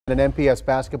An MPS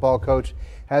basketball coach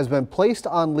has been placed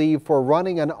on leave for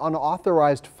running an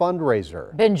unauthorized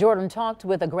fundraiser. Ben Jordan talked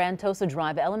with a Grantosa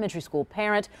Drive elementary school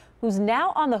parent who's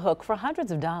now on the hook for hundreds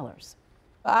of dollars.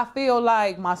 I feel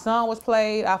like my son was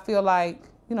played. I feel like,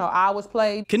 I was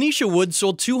played. Kenesha Woods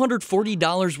sold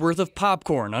 $240 worth of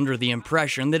popcorn under the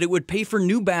impression that it would pay for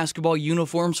new basketball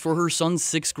uniforms for her son's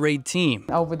 6th grade team.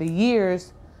 Over the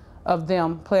years of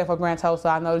them playing for Grantosa,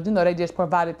 I know, they just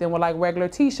provided them with like regular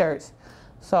T-shirts.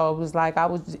 So it was like I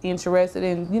was interested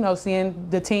in, seeing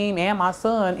the team and my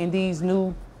son in these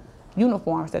new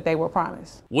uniforms that they were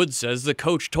promised. Woods says the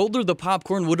coach told her the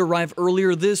popcorn would arrive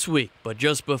earlier this week, but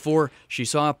just before, she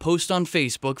saw a post on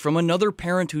Facebook from another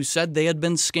parent who said they had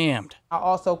been scammed. I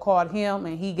also called him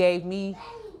and he gave me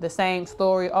the same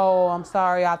story. Oh, I'm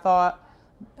sorry, I thought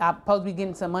I was supposed to be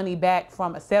getting some money back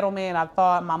from a settlement. I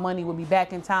thought my money would be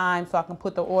back in time so I can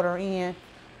put the order in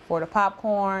for the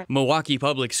popcorn. Milwaukee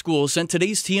Public Schools sent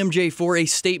today's TMJ4 a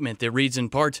statement that reads in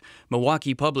part,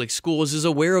 Milwaukee Public Schools is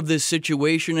aware of this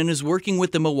situation and is working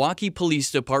with the Milwaukee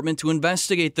Police Department to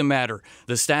investigate the matter.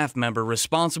 The staff member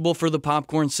responsible for the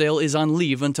popcorn sale is on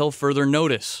leave until further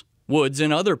notice. Woods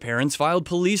and other parents filed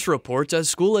police reports as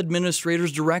school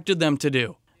administrators directed them to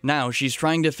do. Now she's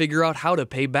trying to figure out how to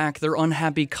pay back their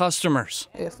unhappy customers.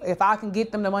 If I can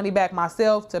get them the money back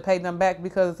myself to pay them back,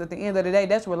 because at the end of the day,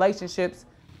 that's relationships.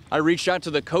 I reached out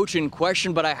to the coach in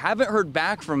question, but I haven't heard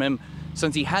back from him.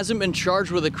 Since he hasn't been charged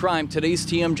with a crime, today's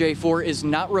TMJ4 is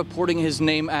not reporting his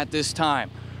name at this time.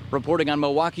 Reporting on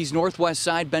Milwaukee's northwest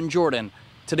side, Ben Jordan,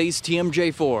 today's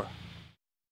TMJ4.